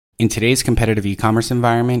In today's competitive e-commerce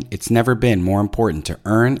environment, it's never been more important to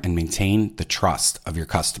earn and maintain the trust of your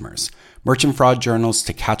customers. Merchant Fraud Journal's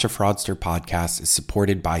To Catch a Fraudster podcast is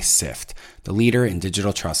supported by Sift, the leader in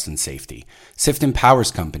digital trust and safety. Sift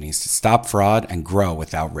empowers companies to stop fraud and grow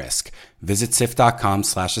without risk. Visit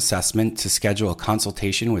sift.com/assessment to schedule a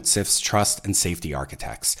consultation with Sift's trust and safety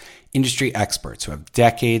architects, industry experts who have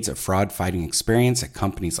decades of fraud fighting experience at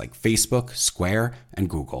companies like Facebook, Square,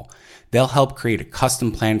 and Google. They'll help create a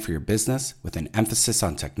custom plan for your business with an emphasis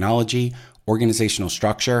on technology, organizational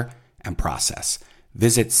structure, and process.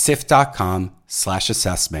 Visit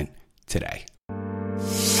sift.com/assessment today.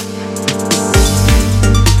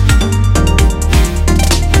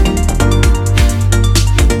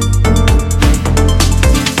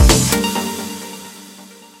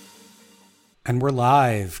 And we're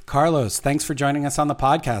live. Carlos, thanks for joining us on the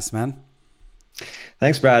podcast, man.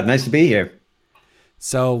 Thanks, Brad. Nice to be here.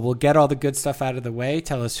 So we'll get all the good stuff out of the way.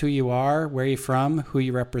 Tell us who you are, where you're from, who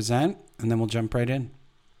you represent, and then we'll jump right in.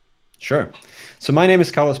 Sure. So my name is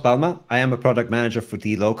Carlos Balma. I am a product manager for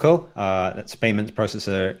dLocal. That's a payment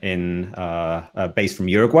processor based from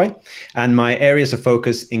Uruguay. And my areas of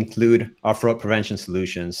focus include our fraud prevention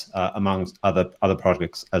solutions, amongst other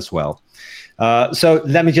projects as well. So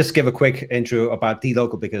let me just give a quick intro about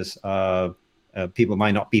dLocal because people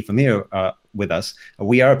might not be familiar with us.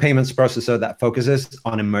 We are a payments processor that focuses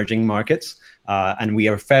on emerging markets. And we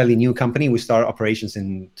are a fairly new company. We started operations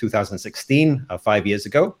in 2016, 5 years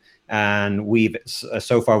ago. And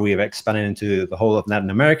so far we've expanded into the whole of Latin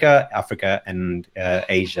America, Africa, and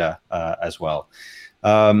Asia as well.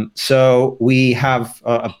 So we have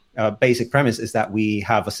a basic premise is that we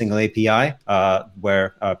have a single API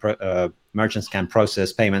where merchants can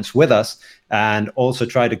process payments with us and also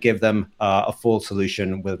try to give them a full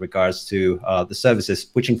solution with regards to the services,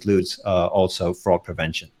 which includes also fraud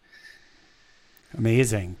prevention.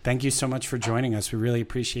 Amazing. Thank you so much for joining us. We really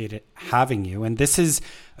appreciate it having you. And this is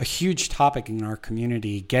a huge topic in our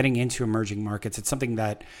community, getting into emerging markets. It's something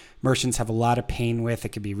that merchants have a lot of pain with. It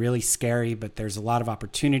can be really scary, but there's a lot of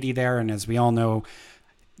opportunity there. And as we all know,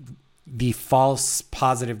 the false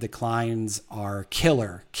positive declines are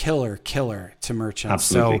killer to merchants.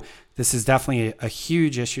 Absolutely. So this is definitely a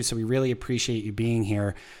huge issue. So we really appreciate you being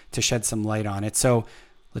here to shed some light on it. So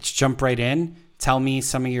let's jump right in. Tell me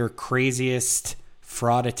some of your craziest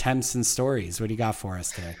fraud attempts and stories. What do you got for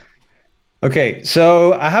us today? Okay,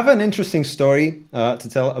 so I have an interesting story to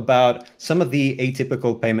tell about some of the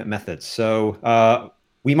atypical payment methods. So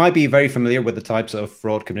we might be very familiar with the types of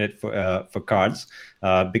fraud committed for cards,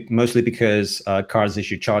 mostly because cards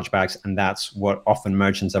issue chargebacks, and that's what often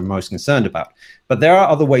merchants are most concerned about. But there are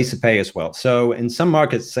other ways to pay as well. So in some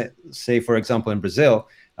markets, say for example in Brazil,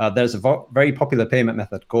 there's a very popular payment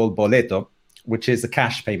method called boleto, which is the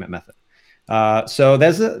cash payment method. So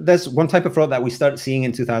there's one type of fraud that we started seeing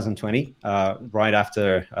in 2020, right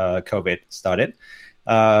after COVID started,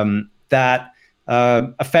 that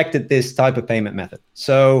affected this type of payment method.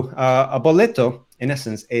 So a boleto, in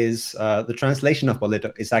essence, is the translation of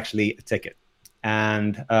boleto is actually a ticket.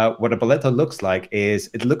 And what a boleto looks like is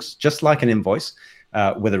it looks just like an invoice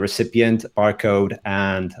with a recipient, barcode,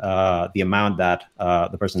 and the amount that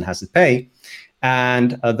the person has to pay.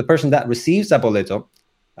 And the person that receives that boleto,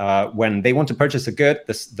 when they want to purchase a good,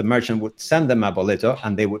 the merchant would send them a boleto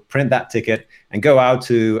and they would print that ticket and go out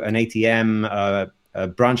to an ATM, a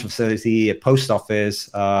branch facility, a post office,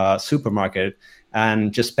 supermarket,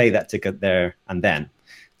 and just pay that ticket there and then.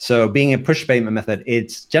 So being a push payment method,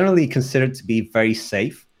 it's generally considered to be very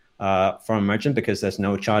safe for a merchant because there's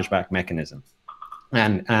no chargeback mechanism.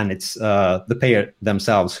 And it's the payer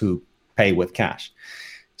themselves who pay with cash.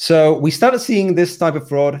 So we started seeing this type of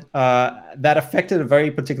fraud that affected a very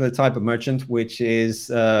particular type of merchant, which is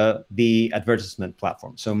the advertisement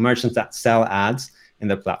platform. So merchants that sell ads in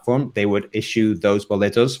their platform, they would issue those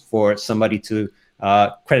boletos for somebody to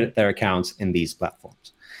credit their accounts in these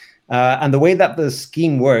platforms. And the way that the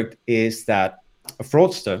scheme worked is that a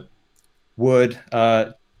fraudster would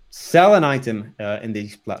sell an item in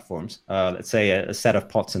these platforms, let's say a set of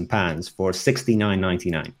pots and pans for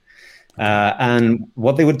 $69.99. And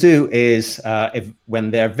what they would do is when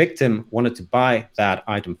their victim wanted to buy that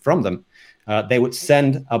item from them, they would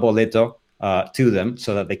send a boleto to them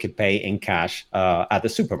so that they could pay in cash at the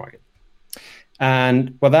supermarket.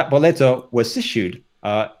 And when that boleto was issued,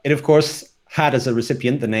 it of course had as a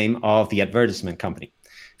recipient the name of the advertisement company.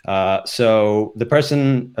 So the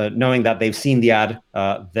person, knowing that they've seen the ad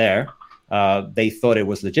there, they thought it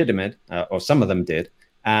was legitimate, or some of them did.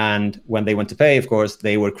 And when they went to pay, of course,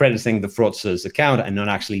 they were crediting the fraudster's account and not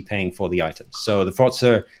actually paying for the items. So the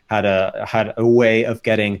fraudster had a way of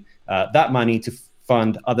getting that money to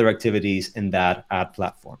fund other activities in that ad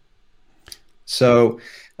platform. So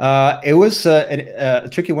it was a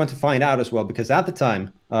tricky one to find out as well, because at the time,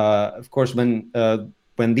 of course,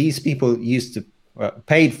 when these people used to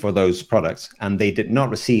paid for those products and they did not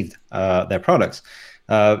receive their products,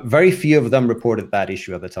 very few of them reported that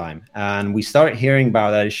issue at the time. And we started hearing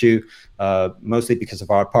about that issue mostly because of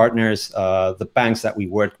our partners. The banks that we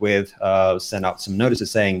worked with sent out some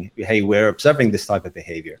notices saying, hey, we're observing this type of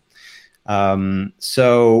behavior.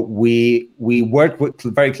 So we worked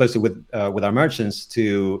very closely with our merchants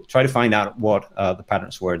to try to find out what the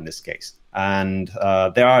patterns were in this case. And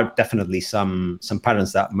there are definitely some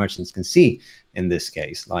patterns that merchants can see in this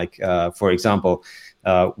case. Like, for example,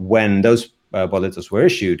 when those boletos were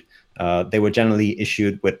issued, they were generally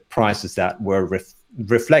issued with prices that were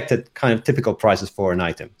reflected kind of typical prices for an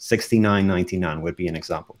item. $69.99 would be an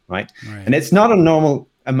example, right? And it's not a normal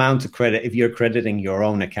amount to credit if you're crediting your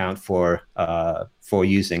own account for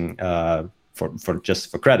using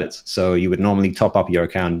for credits. So you would normally top up your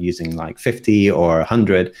account using like 50 or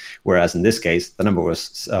 100, whereas in this case the number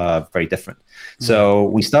was very different. So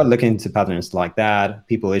we started looking into patterns like that,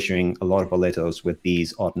 people issuing a lot of boletos with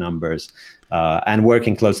these odd numbers, and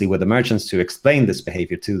working closely with the merchants to explain this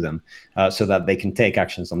behavior to them, so that they can take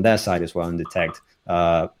actions on their side as well and detect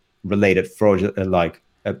related fraud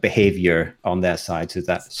behavior on their side,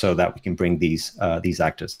 so that we can bring these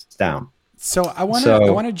actors down. So I want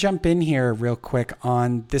to jump in here real quick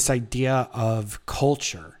on this idea of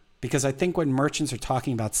culture, because I think when merchants are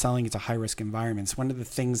talking about selling into high risk environments, one of the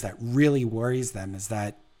things that really worries them is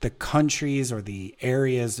that the countries or the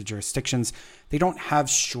areas, the jurisdictions, they don't have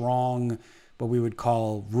strong, what we would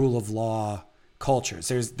call rule of law cultures.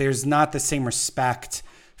 There's not the same respect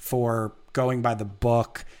for going by the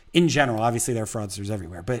book in general. Obviously there are fraudsters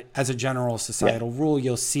everywhere, but as a general societal rule,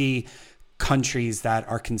 you'll see countries that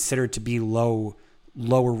are considered to be lower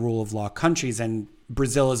rule of law countries, and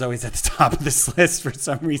Brazil is always at the top of this list for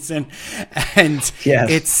some reason. And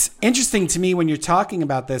It's interesting to me when you're talking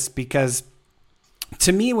about this, because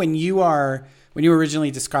to me, when you were originally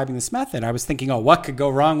describing this method, I was thinking, oh, what could go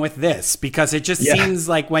wrong with this? Because it just seems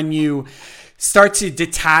like when you start to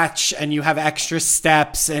detach and you have extra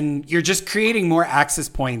steps and you're just creating more access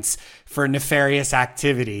points for nefarious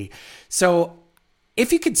activity. So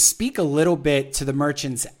if you could speak a little bit to the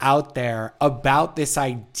merchants out there about this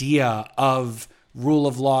idea of rule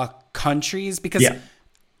of law countries, because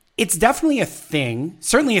it's definitely a thing,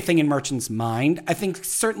 certainly a thing in merchants' mind. I think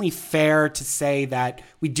certainly fair to say that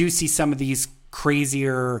we do see some of these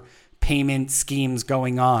crazier payment schemes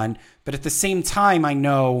going on. But at the same time, I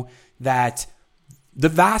know that the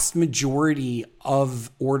vast majority of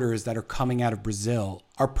orders that are coming out of Brazil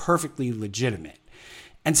are perfectly legitimate.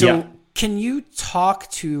 And so can you talk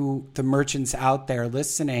to the merchants out there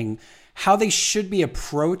listening how they should be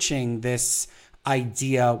approaching this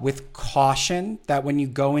idea with caution, that when you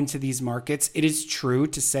go into these markets, it is true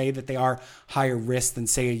to say that they are higher risk than,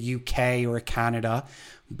 say, a UK or a Canada,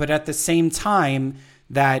 but at the same time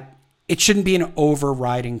that it shouldn't be an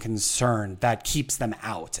overriding concern that keeps them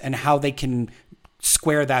out, and how they can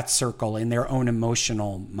square that circle in their own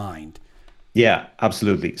emotional mind? Yeah,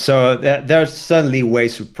 absolutely. So there are certainly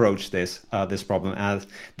ways to approach this problem, and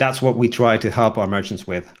that's what we try to help our merchants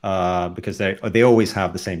with, because they always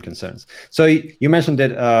have the same concerns. So you mentioned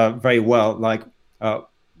it very well. Like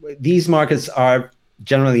these markets are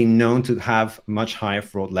generally known to have much higher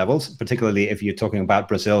fraud levels, particularly if you're talking about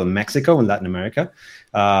Brazil and Mexico and Latin America.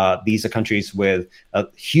 These are countries with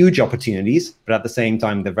huge opportunities, but at the same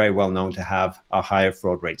time, they're very well known to have a higher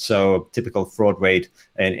fraud rate. So a typical fraud rate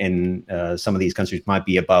in some of these countries might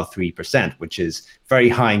be above 3%, which is very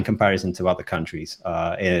high in comparison to other countries,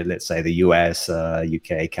 let's say the US,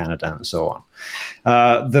 UK, Canada, and so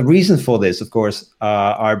on. The reasons for this, of course,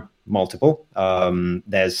 are multiple.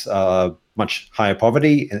 There's much higher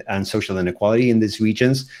poverty and social inequality in these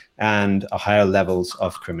regions, and higher levels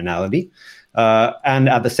of criminality. And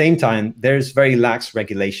at the same time, there's very lax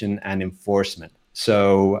regulation and enforcement.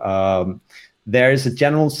 So there is a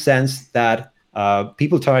general sense that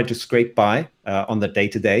people try to scrape by on the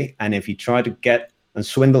day-to-day. And if you try to get and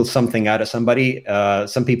swindle something out of somebody,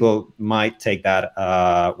 some people might take that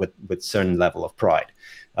with certain level of pride.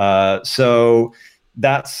 So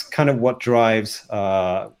that's kind of what drives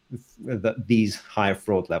these higher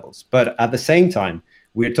fraud levels. But at the same time,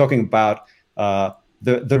 we're talking about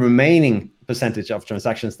the remaining percentage of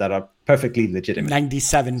transactions that are perfectly legitimate.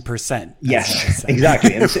 97%. Yes,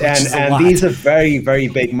 exactly. And these are very, very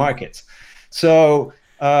big markets. So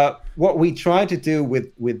what we try to do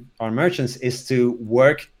with our merchants is to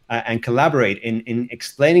work and collaborate in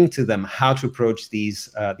explaining to them how to approach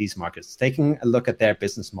these markets, taking a look at their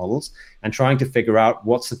business models and trying to figure out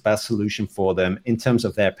what's the best solution for them in terms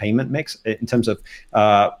of their payment mix, in terms of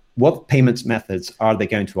what payments methods are they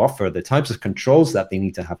going to offer, the types of controls that they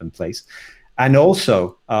need to have in place. And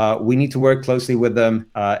also, we need to work closely with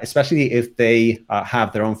them, especially if they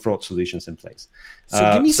have their own fraud solutions in place.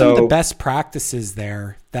 So give me some of the best practices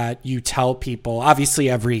there that you tell people. Obviously,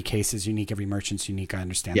 every case is unique. Every merchant's unique. I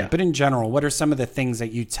understand that. But in general, what are some of the things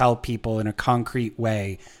that you tell people in a concrete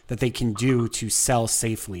way that they can do to sell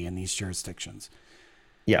safely in these jurisdictions?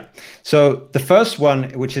 Yeah. So the first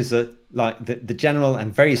one, which is the general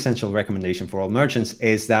and very essential recommendation for all merchants,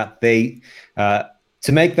 is that they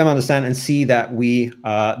to make them understand and see that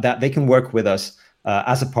that they can work with us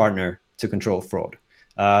as a partner to control fraud,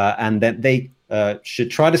 and that they should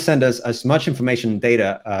try to send us as much information and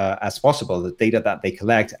data as possible, the data that they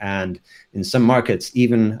collect, and in some markets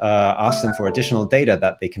even ask them for additional data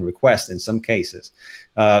that they can request in some cases,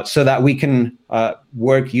 so that we can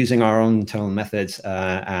work using our own internal methods,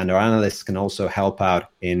 and our analysts can also help out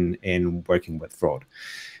in working with fraud.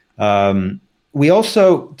 We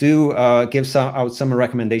also do give out some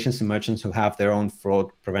recommendations to merchants who have their own fraud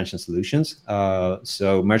prevention solutions.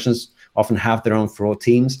 So merchants often have their own fraud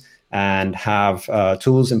teams and have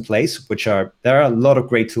tools in place, there are a lot of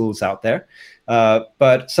great tools out there.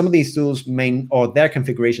 But some of these tools their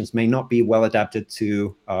configurations may not be well adapted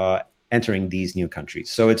to entering these new countries.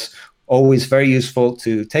 So it's always very useful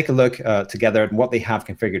to take a look together at what they have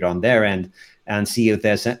configured on their end and see if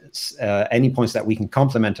there's any points that we can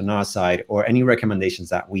complement on our side or any recommendations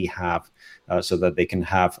that we have so that they can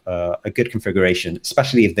have a good configuration,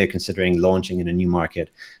 especially if they're considering launching in a new market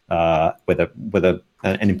with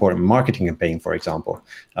an important marketing campaign, for example.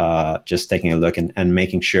 Just taking a look and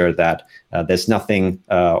making sure that there's nothing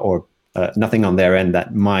nothing on their end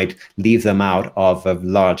that might leave them out of a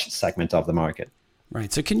large segment of the market.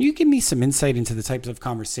 Right. So can you give me some insight into the types of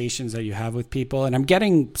conversations that you have with people? And I'm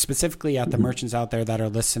getting specifically at the merchants out there that are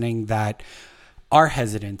listening that are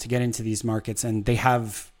hesitant to get into these markets, and they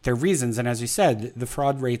have their reasons. And as you said, the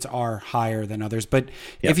fraud rates are higher than others. But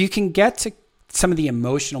if you can get to some of the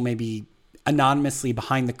emotional, maybe anonymously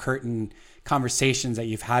behind the curtain conversations that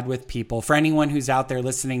you've had with people, for anyone who's out there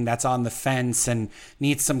listening that's on the fence and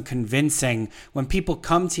needs some convincing, when people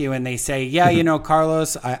come to you and they say,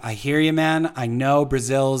 Carlos, I hear you, man. I know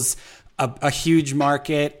Brazil's a huge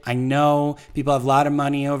market. I know people have a lot of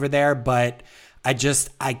money over there, but I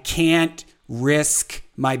can't risk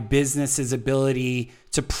my business's ability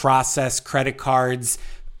to process credit cards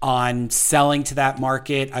on selling to that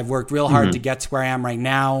market. I've worked real hard to get to where I am right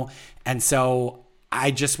now. And so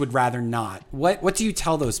I just would rather not. What do you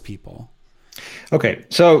tell those people? Okay,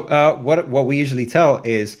 so what we usually tell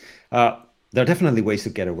is there are definitely ways to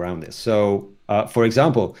get around this. So, for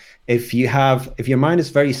example, if your mind is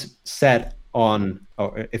very set on,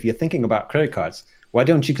 or if you're thinking about credit cards, why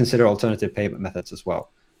don't you consider alternative payment methods as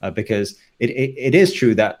well? Because it is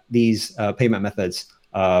true that these payment methods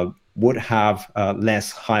would have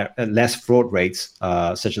less fraud rates,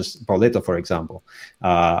 such as Boleto, for example.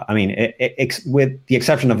 With the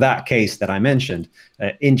exception of that case that I mentioned,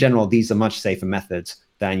 in general, these are much safer methods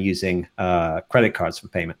than using credit cards for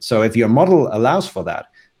payment. So if your model allows for that,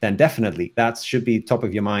 then definitely that should be top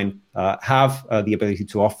of your mind. Have the ability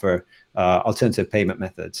to offer alternative payment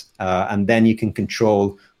methods, and then you can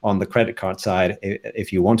control on the credit card side.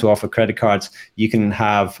 If you want to offer credit cards, you can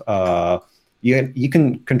have you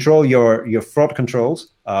can control your fraud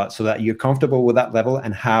controls so that you're comfortable with that level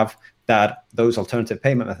and have those alternative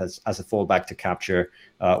payment methods as a fallback to capture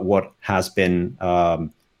what has been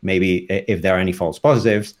maybe if there are any false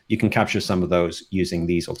positives, you can capture some of those using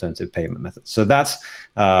these alternative payment methods. So that's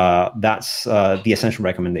the essential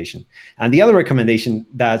recommendation. And the other recommendation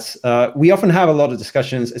we often have a lot of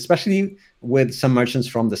discussions, especially with some merchants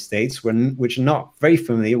from the States, which are not very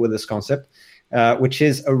familiar with this concept, which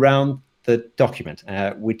is around the document,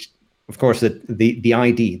 which, of course, the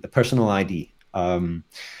ID, the personal ID.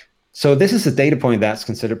 So this is a data point that's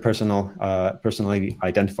considered personally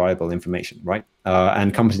identifiable information, right?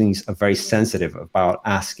 And companies are very sensitive about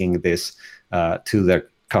asking this to their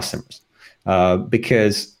customers.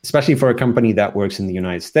 Because especially for a company that works in the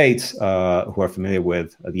United States, who are familiar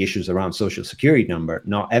with the issues around social security number,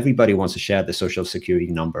 not everybody wants to share the social security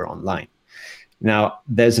number online. Now,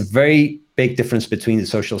 there's a very big difference between the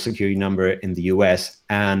social security number in the US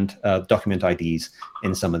and document IDs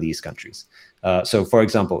in some of these countries. So, for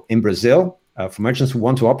example, in Brazil, for merchants who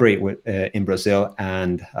want to operate in Brazil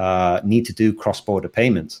and need to do cross-border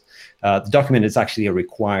payments, the document is actually a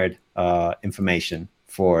required information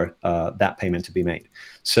for that payment to be made.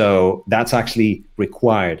 So that's actually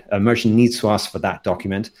required. A merchant needs to ask for that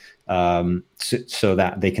document so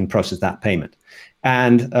that they can process that payment.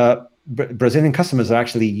 And Brazilian customers are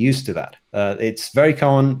actually used to that. It's very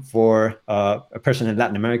common for a person in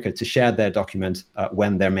Latin America to share their document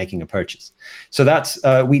when they're making a purchase. So that's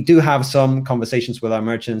we do have some conversations with our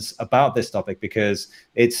merchants about this topic, because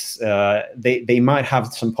it's they might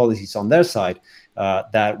have some policies on their side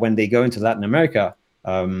that when they go into Latin America,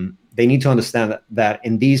 they need to understand that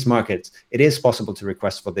in these markets, it is possible to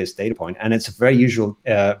request for this data point, and it's a very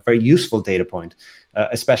useful data point,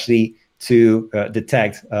 especially to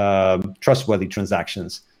detect trustworthy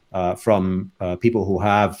transactions from people who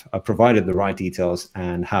have provided the right details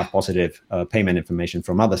and have positive payment information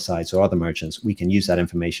from other sites or other merchants. We can use that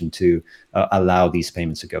information to allow these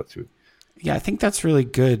payments to go through. Yeah, I think that's really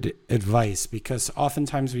good advice, because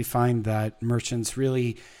oftentimes we find that merchants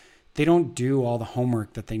really, they don't do all the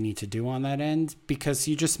homework that they need to do on that end, because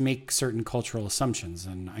you just make certain cultural assumptions.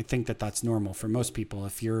 And I think that that's normal for most people.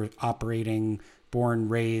 If you're operating, born,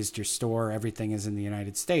 raised, your store, everything is in the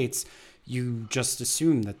United States, you just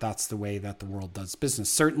assume that that's the way that the world does business.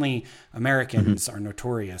 Certainly Americans are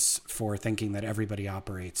notorious for thinking that everybody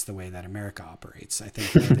operates the way that America operates, I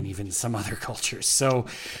think, more than even some other cultures. So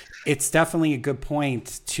it's definitely a good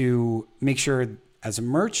point to make sure as a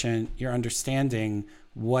merchant, you're understanding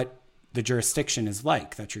what the jurisdiction is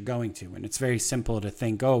like that you're going to. And it's very simple to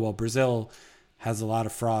think, oh, well, Brazil has a lot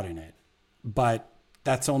of fraud in it, but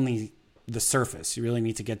that's only the surface. You really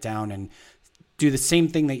need to get down and do the same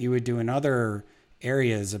thing that you would do in other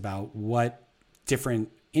areas about what different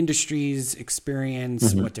industries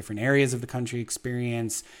experience, what different areas of the country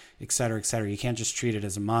experience, et cetera, et cetera. You can't just treat it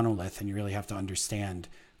as a monolith, and you really have to understand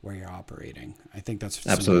where you're operating. I think that's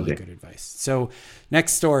some really good advice. So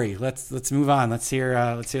next story, let's move on. Let's hear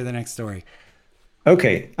the next story.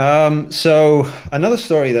 Okay. So another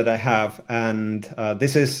story that I have, and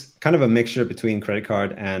this is kind of a mixture between credit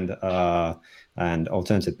card and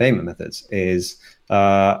alternative payment methods, is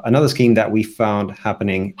another scheme that we found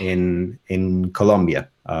happening in Colombia.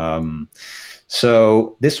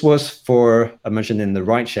 So this was for a merchant in the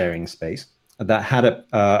ride-sharing space that had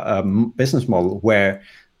a business model where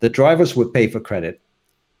the drivers would pay for credit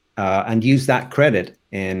and use that credit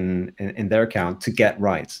in their account to get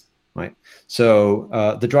rides. Right. So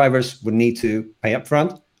the drivers would need to pay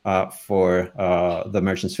upfront for the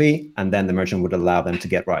merchant's fee, and then the merchant would allow them to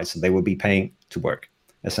get rides. So they would be paying to work,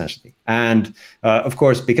 essentially. And of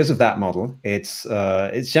course, because of that model, it's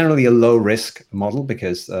generally a low risk model,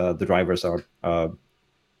 because the drivers are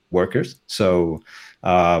workers. So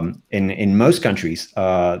in most countries,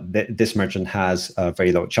 this merchant has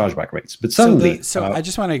very low chargeback rates. But suddenly, I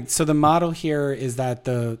just want to. So the model here is that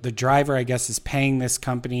the driver, I guess, is paying this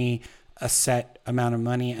company a set amount of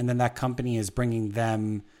money, and then that company is bringing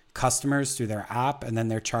them customers through their app, and then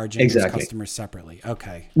they're charging those customers separately.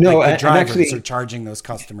 Okay. No, like the drivers actually, are charging those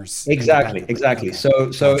customers. Exactly. Okay.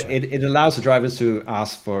 So Gotcha. it allows the drivers to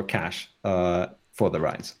ask for cash for the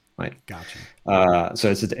rides. Right. Gotcha.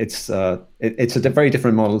 So it's a very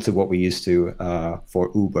different model to what we used to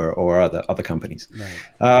for Uber or other companies.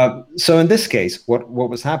 Right. So in this case, what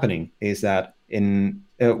was happening is that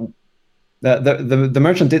the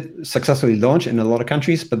merchant did successfully launch in a lot of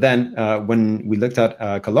countries, but then when we looked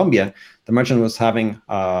at Colombia, the merchant was having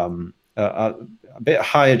a bit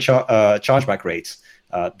higher chargeback rates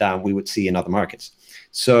than we would see in other markets.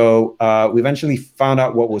 So we eventually found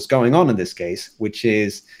out what was going on in this case, which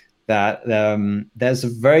is that there's a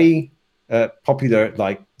very popular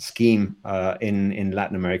scheme in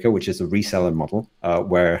Latin America, which is a reseller model,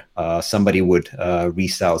 where somebody would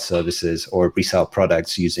resell services or resell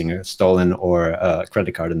products using a stolen or a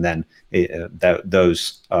credit card, and then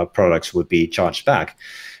those products would be charged back.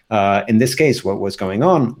 In this case, what was going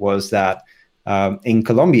on was that in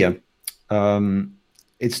Colombia,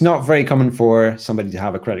 it's not very common for somebody to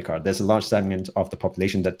have a credit card. There's a large segment of the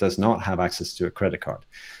population that does not have access to a credit card.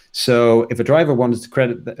 So if a driver wanted to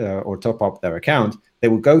credit or top up their account, they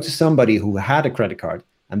would go to somebody who had a credit card,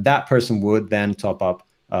 and that person would then top up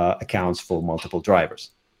accounts for multiple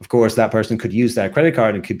drivers. Of course, that person could use their credit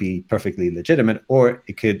card. It could be perfectly legitimate, or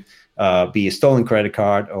it could be a stolen credit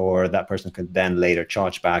card, or that person could then later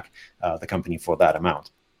charge back the company for that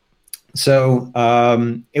amount. So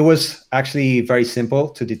it was actually very simple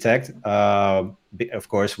to detect. Of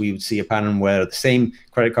course, we would see a pattern where the same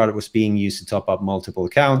credit card was being used to top up multiple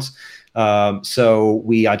accounts. So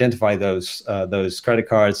we identify those credit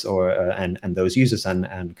cards and those users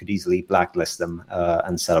and could easily blacklist them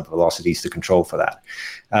and set up velocities to control for that.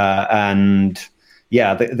 And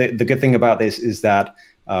yeah, the good thing about this is that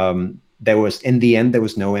in the end, there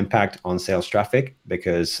was no impact on sales traffic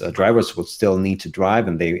because drivers would still need to drive,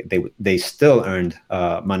 and they still earned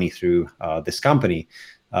money through this company.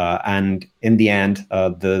 And in the end,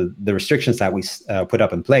 the restrictions that we put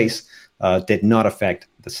up in place did not affect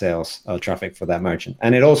the sales traffic for that merchant.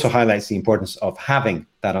 And it also highlights the importance of having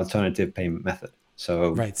that alternative payment method.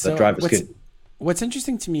 So right. the drivers could. What's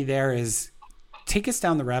interesting to me there is, take us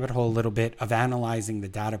down the rabbit hole a little bit of analyzing the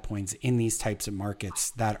data points in these types of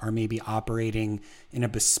markets that are maybe operating in a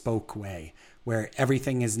bespoke way, where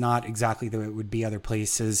everything is not exactly the way it would be other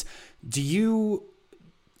places. Do you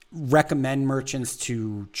recommend merchants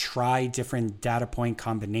to try different data point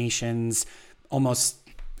combinations, almost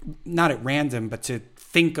not at random, but to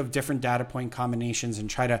think of different data point combinations and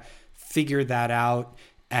try to figure that out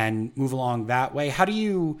and move along that way? How do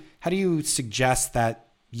you suggest that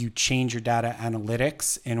you change your data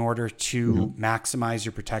analytics in order to maximize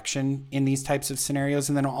your protection in these types of scenarios?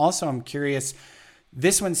 And then also, I'm curious,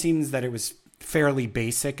 this one seems that it was fairly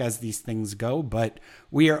basic as these things go, but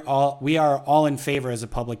we are all in favor as a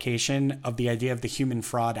publication of the idea of the human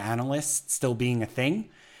fraud analyst still being a thing.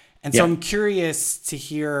 And so I'm curious to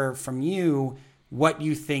hear from you what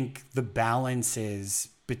you think the balance is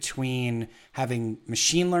between having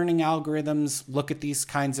machine learning algorithms look at these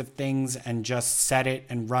kinds of things and just set it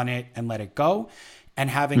and run it and let it go, and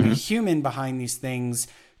having a human behind these things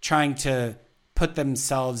trying to put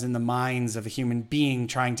themselves in the minds of a human being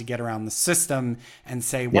trying to get around the system and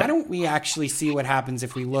say, why don't we actually see what happens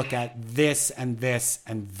if we look at this and this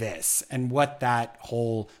and this, and what that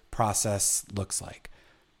whole process looks like?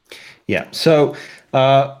 Yeah. So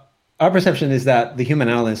our perception is that the human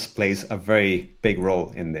analyst plays a very big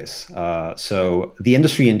role in this. So the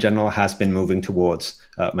industry in general has been moving towards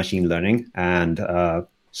machine learning, and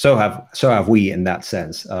so have we in that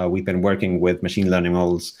sense. We've been working with machine learning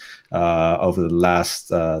models over the last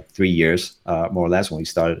 3 years, more or less, when we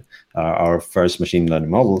started our first machine learning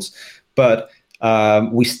models. But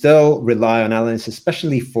we still rely on analysis,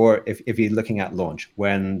 especially for if you're looking at launch.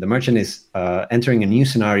 When the merchant is entering a new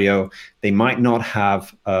scenario, they might not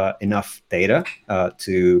have enough data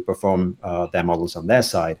to perform their models on their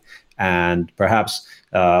side. And perhaps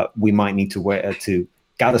we might need to wait to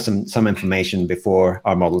gather some information before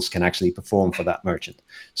our models can actually perform for that merchant.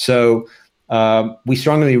 So we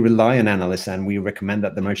strongly rely on analysts, and we recommend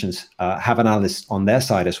that the merchants have analysts on their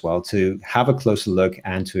side as well to have a closer look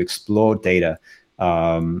and to explore data,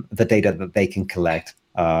 the data that they can collect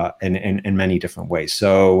in many different ways.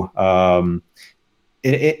 So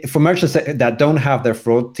for merchants that don't have their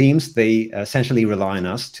fraud teams, they essentially rely on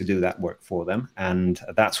us to do that work for them. And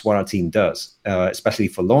that's what our team does, especially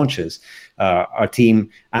for launches. Our team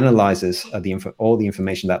analyzes all the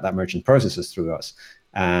information that merchant processes through us.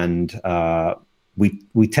 And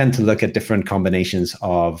we tend to look at different combinations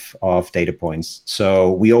of data points.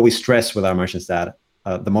 So we always stress with our merchants that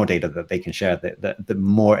the more data that they can share, the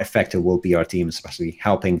more effective will be our team, especially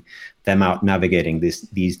helping them out navigating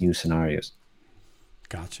these new scenarios.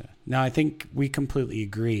 Gotcha. No, I think we completely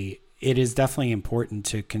agree. It is definitely important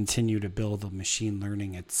to continue to build the machine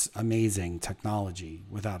learning. It's amazing technology,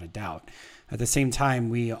 without a doubt. At the same time,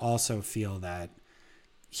 we also feel that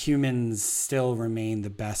humans still remain the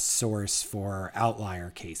best source for outlier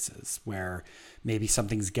cases where maybe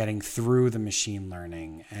something's getting through the machine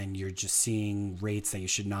learning and you're just seeing rates that you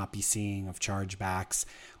should not be seeing of chargebacks,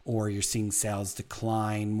 or you're seeing sales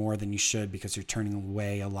decline more than you should because you're turning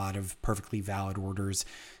away a lot of perfectly valid orders.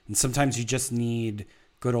 And sometimes you just need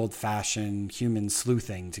good old-fashioned human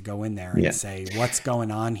sleuthing to go in there and say, what's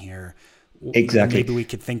going on here? Exactly. Maybe we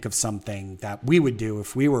could think of something that we would do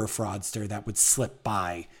if we were a fraudster that would slip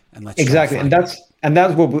by and let exactly. And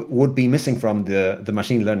that's what would be missing from the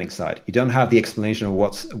machine learning side. You don't have the explanation of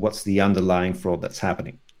what's the underlying fraud that's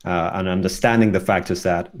happening, and understanding the factors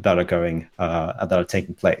that are going that are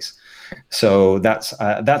taking place. So that's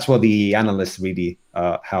what the analyst really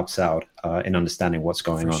helps out in understanding what's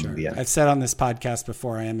going on in the end. I've said on this podcast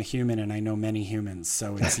before, I am a human and I know many humans,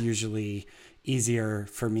 so it's usually easier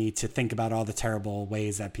for me to think about all the terrible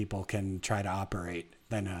ways that people can try to operate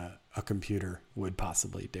than a computer would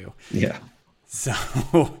possibly do. Yeah. So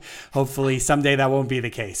hopefully someday that won't be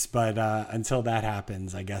the case, but until that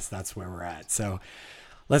happens, I guess that's where we're at. So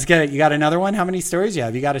let's get it. You got another one? How many stories you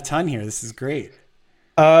have? You got a ton here. This is great.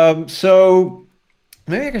 So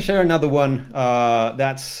maybe I can share another one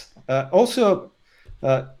that's also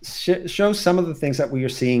shows some of the things that we are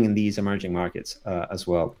seeing in these emerging markets as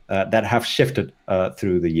well that have shifted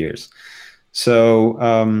through the years. So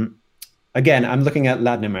again, I'm looking at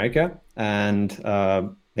Latin America, and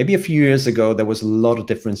maybe a few years ago, there was a lot of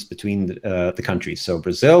difference between the countries. So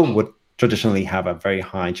Brazil would traditionally have a very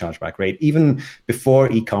high chargeback rate. Even before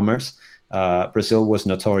e-commerce, Brazil was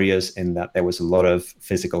notorious in that there was a lot of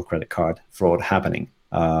physical credit card fraud happening.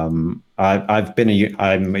 I'm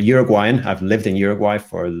a Uruguayan. I've lived in Uruguay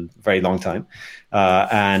for a very long time,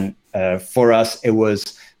 and for us, it was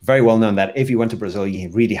very well known that if you went to Brazil, you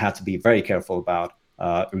really had to be very careful about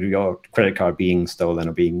your credit card being stolen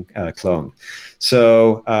or being cloned.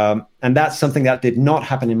 So, and that's something that did not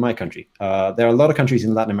happen in my country. There are a lot of countries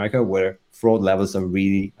in Latin America where fraud levels are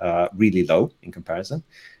really, really low in comparison.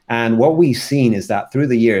 And what we've seen is that through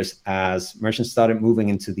the years, as merchants started moving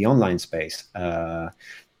into the online space,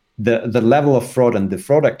 the level of fraud and the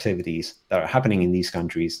fraud activities that are happening in these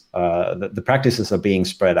countries, the practices are being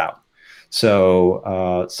spread out.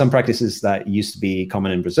 So some practices that used to be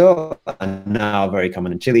common in Brazil are now very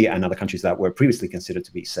common in Chile and other countries that were previously considered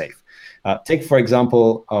to be safe. Take, for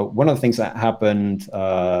example, one of the things that happened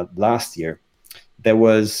last year. There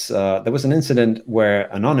was an incident where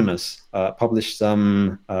Anonymous published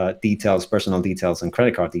some personal details and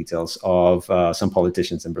credit card details of some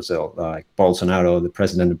politicians in Brazil, like Bolsonaro, the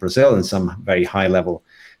president of Brazil, and some very high-level,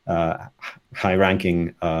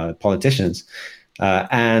 high-ranking politicians.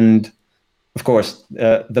 And of course,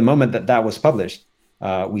 the moment that was published,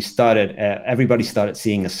 everybody started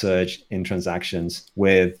seeing a surge in transactions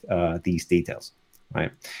with these details. Right.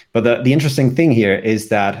 But the interesting thing here is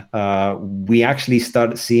that we actually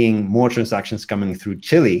started seeing more transactions coming through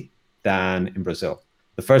Chile than in Brazil.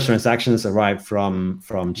 The first transactions arrived from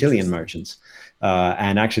Chilean merchants.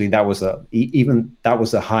 And actually that was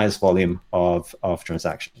the highest volume of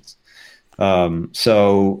transactions.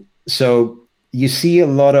 So you see a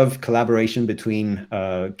lot of collaboration between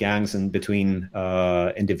gangs and between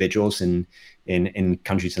individuals in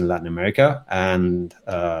countries in Latin America, and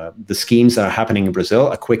the schemes that are happening in Brazil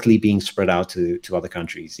are quickly being spread out to other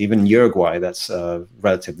countries. Even Uruguay, that's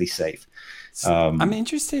relatively safe. I'm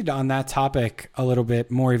interested on that topic a little bit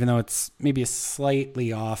more, even though it's maybe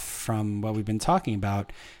slightly off from what we've been talking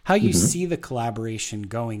about, how you see the collaboration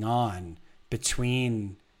going on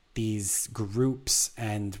between these groups.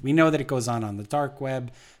 And we know that it goes on the dark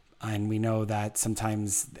web, and we know that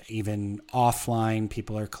sometimes even offline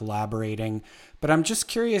people are collaborating. But I'm just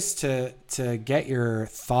curious to get your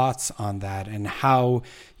thoughts on that and how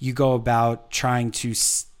you go about trying to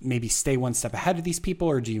maybe stay one step ahead of these people,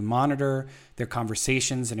 or do you monitor their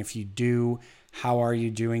conversations? And if you do, how are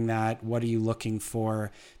you doing that? What are you looking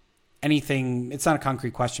for? Anything, it's not a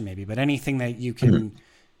concrete question maybe, but anything that you can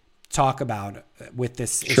talk about with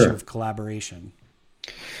this issue of collaboration.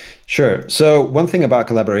 Sure. So one thing about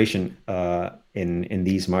collaboration in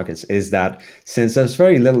these markets is that since there's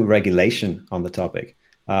very little regulation on the topic,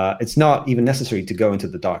 it's not even necessary to go into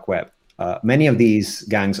the dark web. Many of these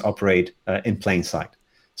gangs operate in plain sight.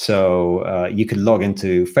 So you could log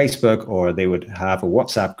into Facebook, or they would have a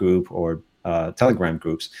WhatsApp group or Telegram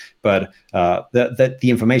groups, but the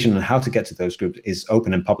information on how to get to those groups is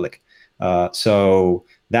open and public. So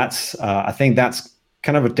that's I think that's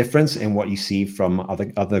kind of a difference in what you see from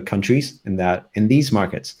other countries, in that in these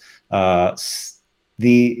markets, the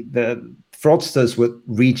fraudsters would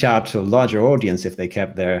reach out to a larger audience if they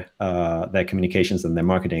kept their communications and their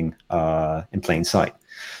marketing in plain sight.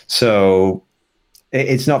 So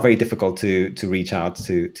it's not very difficult to reach out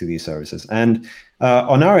to these services. And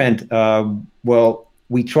on our end,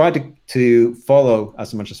 we try to follow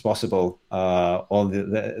as much as possible all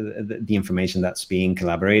the information that's being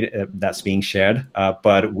collaborated, that's being shared,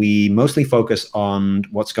 but we mostly focus on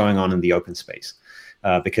what's going on in the open space,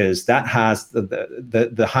 because that has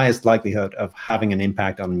the highest likelihood of having an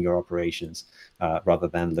impact on your operations, rather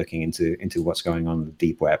than looking into what's going on in the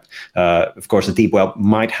deep web. Of course, the deep web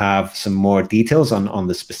might have some more details on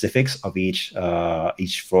the specifics of each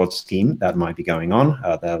fraud scheme that might be going on.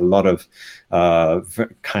 There are a lot of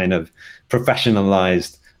kind of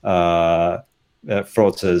professionalized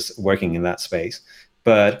fraudsters working in that space,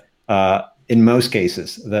 but in most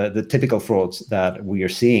cases, the typical frauds that we are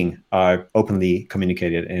seeing are openly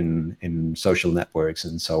communicated in social networks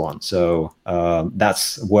and so on. So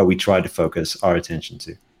that's where we try to focus our attention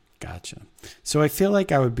to. Gotcha. So I feel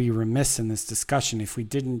like I would be remiss in this discussion if we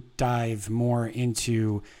didn't dive more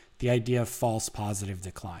into the idea of false positive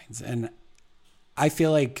declines. And I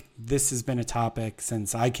feel like this has been a topic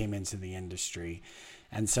since I came into the industry.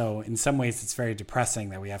 And so in some ways, it's very depressing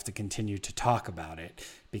that we have to continue to talk about it,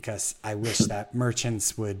 because I wish that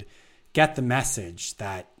merchants would get the message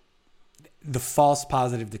that the false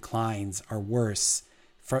positive declines are worse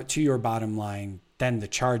to your bottom line than the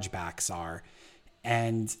chargebacks are.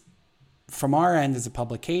 And from our end as a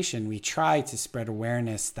publication, we try to spread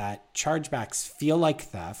awareness that chargebacks feel like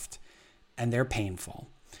theft and they're painful.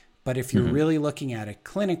 But if you're really looking at it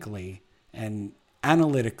clinically and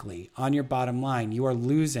analytically on your bottom line, you are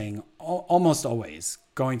losing, almost always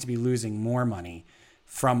going to be losing more money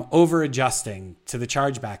from over adjusting to the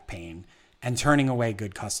chargeback pain and turning away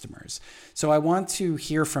good customers. So I want to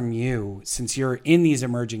hear from you, since you're in these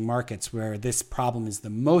emerging markets where this problem is the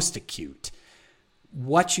most acute,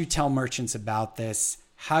 what you tell merchants about this,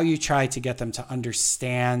 how you try to get them to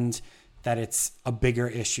understand that it's a bigger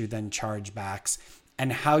issue than chargebacks,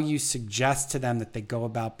 and how you suggest to them that they go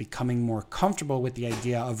about becoming more comfortable with the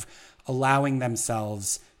idea of allowing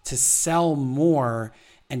themselves to sell more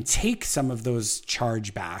and take some of those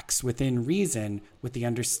chargebacks within reason, with the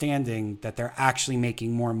understanding that they're actually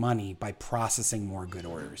making more money by processing more good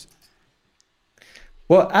orders.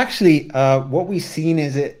 Well, actually, what we've seen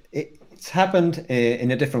is it's happened in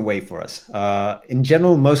a different way for us. In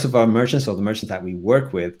general, most of our merchants, or the merchants that we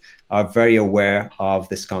work with, are very aware of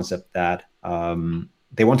this concept that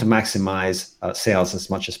they want to maximize sales as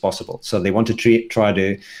much as possible. So they want to try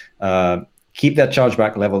to keep their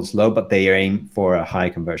chargeback levels low, but they aim for a high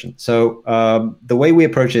conversion. So the way we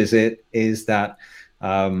approach it is that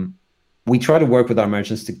we try to work with our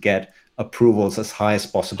merchants to get approvals as high as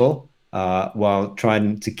possible, while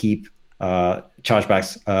trying to keep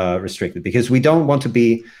chargebacks restricted, because we don't want to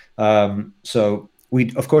be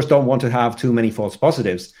we of course don't want to have too many false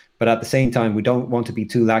positives, but at the same time we don't want to be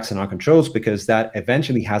too lax in our controls, because that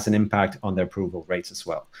eventually has an impact on their approval rates as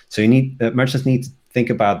well. So merchants need to think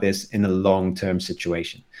about this in a long-term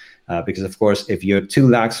situation, because of course if you're too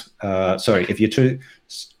if you're too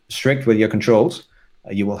strict with your controls,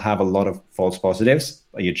 you will have a lot of false positives.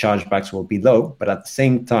 Your chargebacks will be low, but at the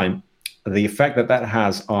same time, the effect that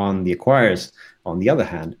has on the acquirers, on the other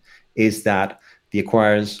hand, is that the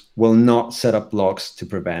acquirers will not set up blocks to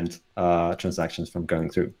prevent transactions from going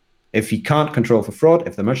through. If you can't control for fraud,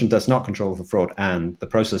 if the merchant does not control for fraud and the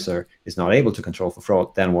processor is not able to control for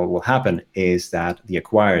fraud, then what will happen is that the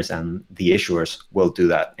acquirers and the issuers will do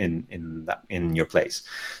that in your place.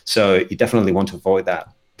 So you definitely want to avoid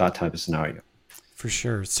that type of scenario. For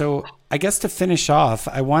sure. So I guess to finish off,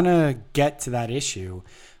 I want to get to that issue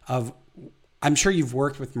of, I'm sure you've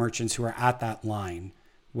worked with merchants who are at that line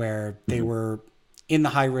where they were in the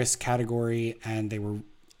high risk category and they were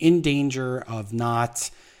in danger of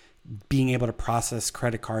not being able to process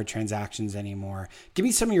credit card transactions anymore. Give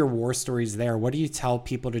me some of your war stories there. What do you tell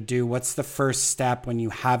people to do? What's the first step when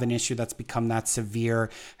you have an issue that's become that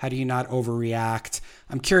severe? How do you not overreact?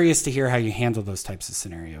 I'm curious to hear how you handle those types of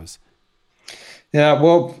scenarios. Yeah,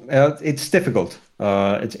 well, it's difficult.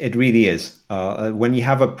 It really is. When you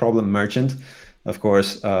have a problem merchant, of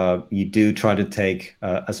course, you do try to take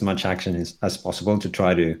as much action as possible to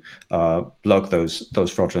try to block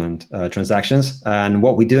those fraudulent transactions. And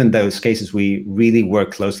what we do in those cases, we really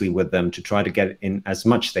work closely with them to try to get in as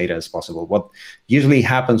much data as possible. What usually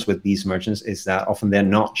happens with these merchants is that often they're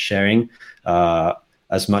not sharing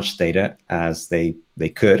as much data as they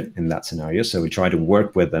could in that scenario. So we try to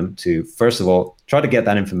work with them to, first of all, try to get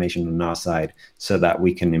that information on our side so that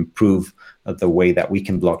we can improve the way that we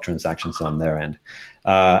can block transactions on their end,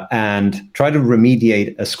 and try to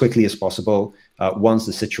remediate as quickly as possible once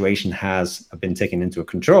the situation has been taken into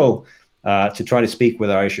control, to try to speak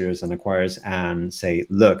with our issuers and acquirers and say,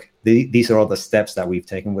 look, these are all the steps that we've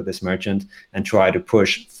taken with this merchant, and try to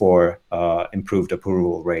push for improved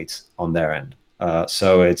approval rates on their end.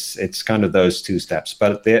 So it's kind of those two steps,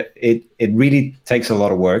 but it really takes a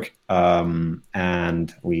lot of work,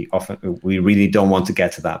 and we really don't want to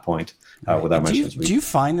get to that point with our merchants. Do you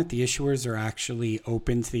find that the issuers are actually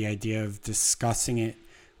open to the idea of discussing it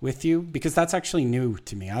with you? Because that's actually new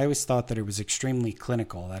to me. I always thought that it was extremely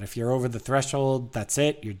clinical, that if you're over the threshold, that's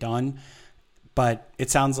it, you're done. But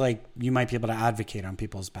it sounds like you might be able to advocate on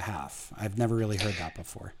people's behalf. I've never really heard that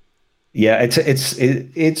before. Yeah, it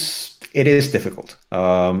is difficult,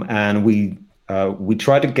 and we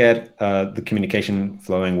try to get the communication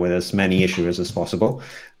flowing with as many issuers as possible.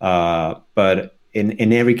 But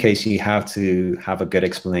in every case, you have to have a good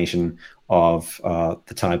explanation of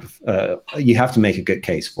the type of. You have to make a good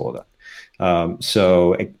case for that.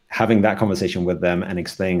 So having that conversation with them and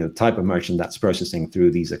explaining the type of merchant that's processing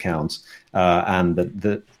through these accounts, and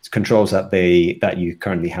the controls that you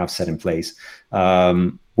currently have set in place,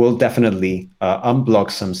 will definitely unblock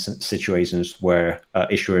some situations where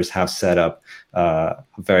issuers have set up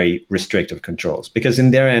very restrictive controls. Because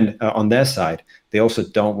in their end, on their side, they also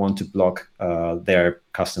don't want to block their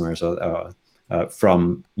customers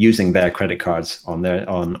from using their credit cards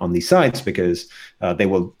on these sites, because they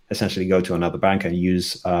will essentially go to another bank and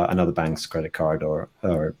use another bank's credit card or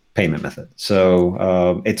payment method.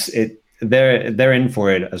 So they're in for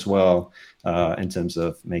it as well, in terms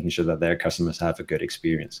of making sure that their customers have a good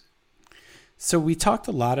experience. So we talked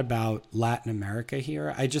a lot about Latin America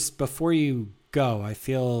here. Before you go, I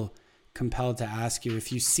feel compelled to ask you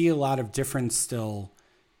if you see a lot of difference still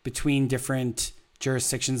between different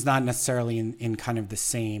jurisdictions, not necessarily in kind of the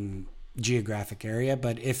same geographic area,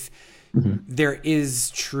 but if there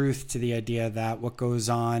is truth to the idea that what goes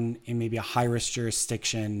on in maybe a high-risk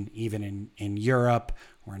jurisdiction, even in Europe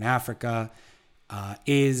or in Africa,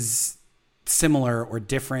 is similar or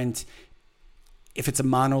different, if it's a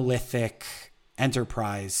monolithic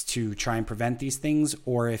enterprise to try and prevent these things,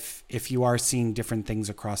 or if you are seeing different things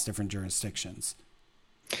across different jurisdictions?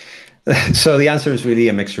 So the answer is really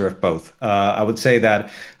a mixture of both. I would say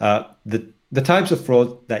that the types of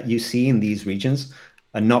fraud that you see in these regions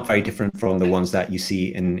are not very different from the ones that you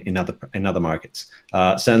see in other markets.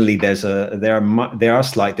 Certainly, there are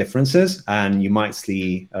slight differences, and you might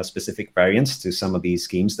see specific variants to some of these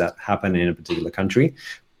schemes that happen in a particular country.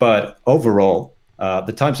 But overall,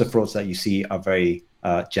 the types of frauds that you see are very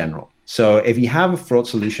general. So if you have a fraud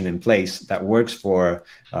solution in place that works for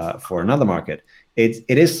another market, it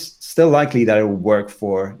is still likely that it will work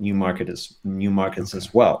for new markets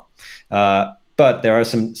as well. But there are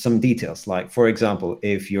some details. Like, for example,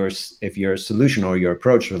 if your solution or your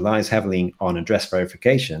approach relies heavily on address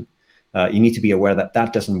verification, you need to be aware that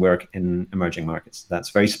that doesn't work in emerging markets. That's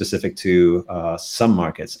very specific to some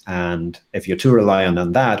markets. And if you're too reliant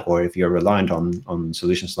on that, or if you're reliant on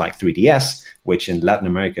solutions like 3DS, which in Latin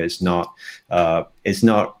America is not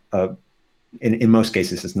in most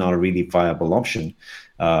cases, it's not a really viable option,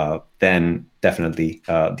 then definitely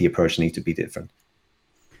the approach needs to be different.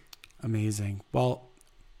 Amazing. Well,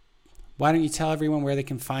 why don't you tell everyone where they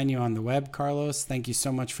can find you on the web, Carlos? Thank you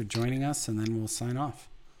so much for joining us, and then we'll sign off.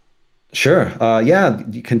 Sure. Yeah,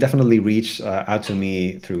 you can definitely reach out to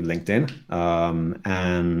me through LinkedIn.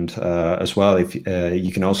 And as well, if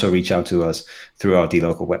you can also reach out to us through our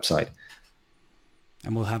dLocal website.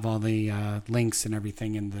 And we'll have all the links and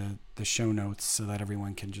everything in the show notes so that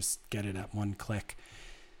everyone can just get it at one click.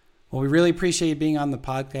 Well, we really appreciate you being on the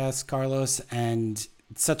podcast, Carlos, and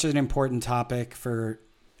it's such an important topic for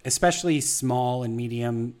especially small and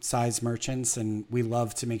medium-sized merchants, and we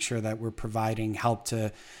love to make sure that we're providing help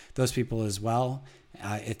to those people as well.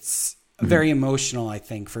 It's very emotional, I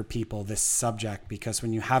think, for people, this subject, because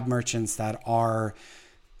when you have merchants that are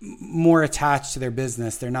more attached to their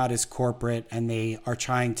business, they're not as corporate, and they are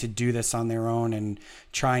trying to do this on their own and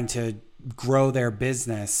trying to grow their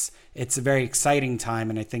business, it's a very exciting time.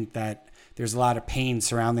 And I think that there's a lot of pain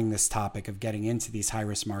surrounding this topic of getting into these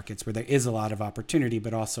high-risk markets where there is a lot of opportunity,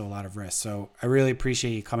 but also a lot of risk. So I really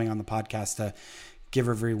appreciate you coming on the podcast to give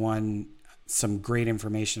everyone some great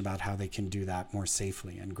information about how they can do that more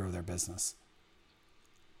safely and grow their business.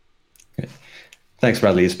 Okay. Thanks,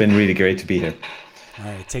 Bradley. It's been really great to be here. All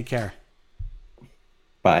right. Take care.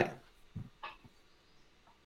 Bye.